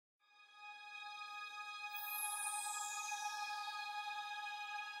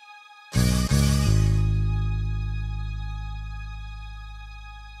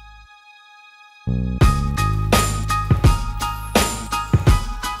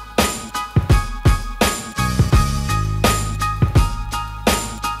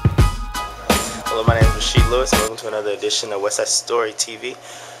Lewis. Welcome to another edition of West Side Story TV.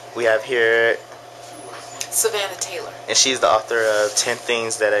 We have here Savannah Taylor. And she's the author of 10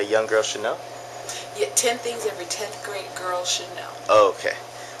 Things That a Young Girl Should Know. Yeah, 10 Things Every 10th Grade Girl Should Know. Oh, okay.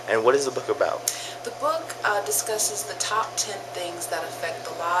 And what is the book about? The book discusses the top 10 things that affect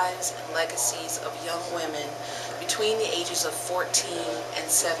the lives and legacies of young women between the ages of 14 and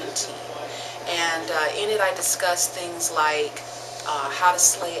 17. And in it I discuss things like how to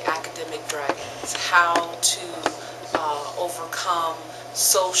slay academic dragons, how to overcome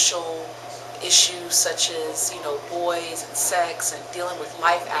social issues such as, boys and sex and dealing with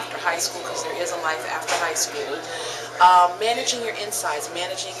life after high school, because there is a life after high school, managing your insides,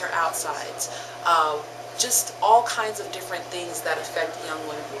 managing your outsides, just all kinds of different things that affect young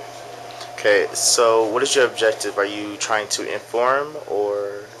women. Okay, so what is your objective? Are you trying to inform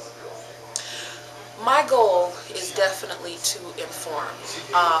or? My goal is definitely to inform.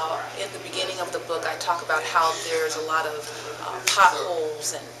 In the beginning of the book, I talk about how there's a lot of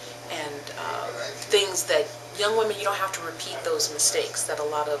potholes and things that young women, you don't have to repeat those mistakes that a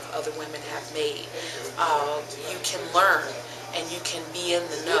lot of other women have made. You can learn and you can be in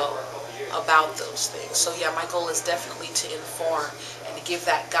the know about those things. So yeah, my goal is definitely to inform and to give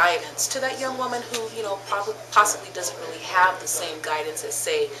that guidance to that young woman who, possibly doesn't really have the same guidance as,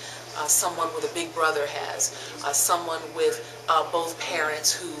 say, someone with a big brother has, someone with both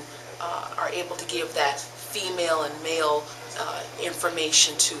parents who are able to give that female and male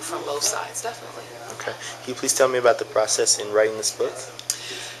information to from both sides, definitely. Okay. Can you please tell me about the process in writing this book?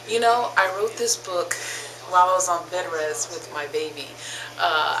 I wrote this book while I was on bed rest with my baby.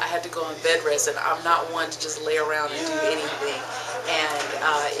 I had to go on bed rest, and I'm not one to just lay around and do anything.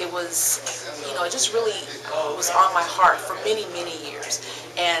 And it was, it just really was on my heart for many, many years.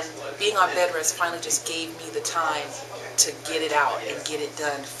 And being on bed rest finally just gave me the time to get it out and get it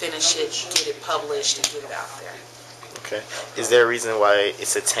done, finish it, get it published, and get it out there. Okay. Is there a reason why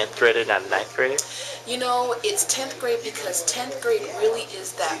it's a 10th grader, not a 9th grader? It's 10th grade because 10th grade really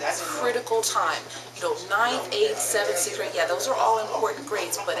is that critical time. 9th, 8th, 7th, 6th grade, yeah, those are all important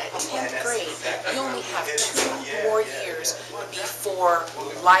grades, but at 10th grade, you only have 2 more years before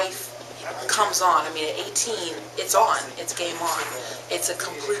life comes on. At 18, it's on. It's game on. It's a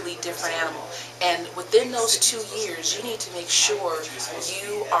completely different animal. And within those 2 years, you need to make sure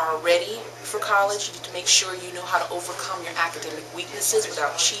you are ready for college. You need to make sure you know how to overcome your academic weaknesses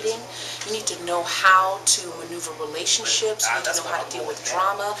without cheating. You need to know how to maneuver relationships. You need to know how to deal with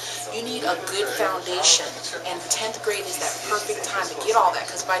drama. You need a good foundation. And 10th grade is that perfect time to get all that,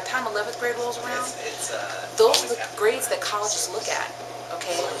 because by the time 11th grade rolls around, those are the grades that colleges look at.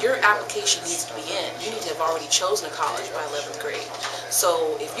 Okay, your application needs to be in. You need to have already chosen a college by 11th grade.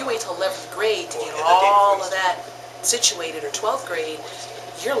 So if you wait till 11th grade to get all of that situated, or 12th grade,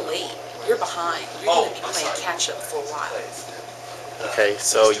 you're late. You're behind. You're going to be playing catch up for a while. Okay,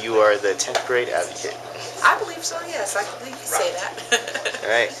 so you are the 10th grade advocate. I believe so, yes. I believe you say that. All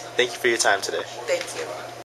right. Thank you for your time today. Thank you.